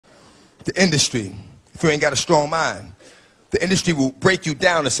The industry, if you ain't got a strong mind, the industry will break you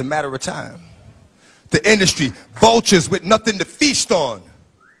down. It's a matter of time. The industry, vultures with nothing to feast on.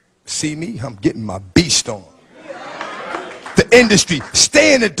 See me? I'm getting my beast on. The industry,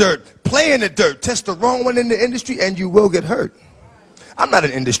 stay in the dirt, play in the dirt, test the wrong one in the industry and you will get hurt. I'm not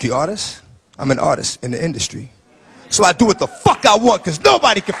an industry artist. I'm an artist in the industry. So I do what the fuck I want because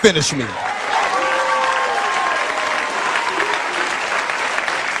nobody can finish me.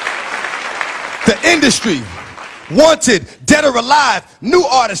 The industry, wanted, dead or alive, new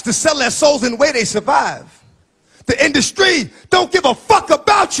artists to sell their souls in the way they survive. The industry don't give a fuck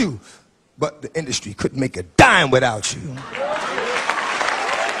about you, but the industry couldn't make a dime without you.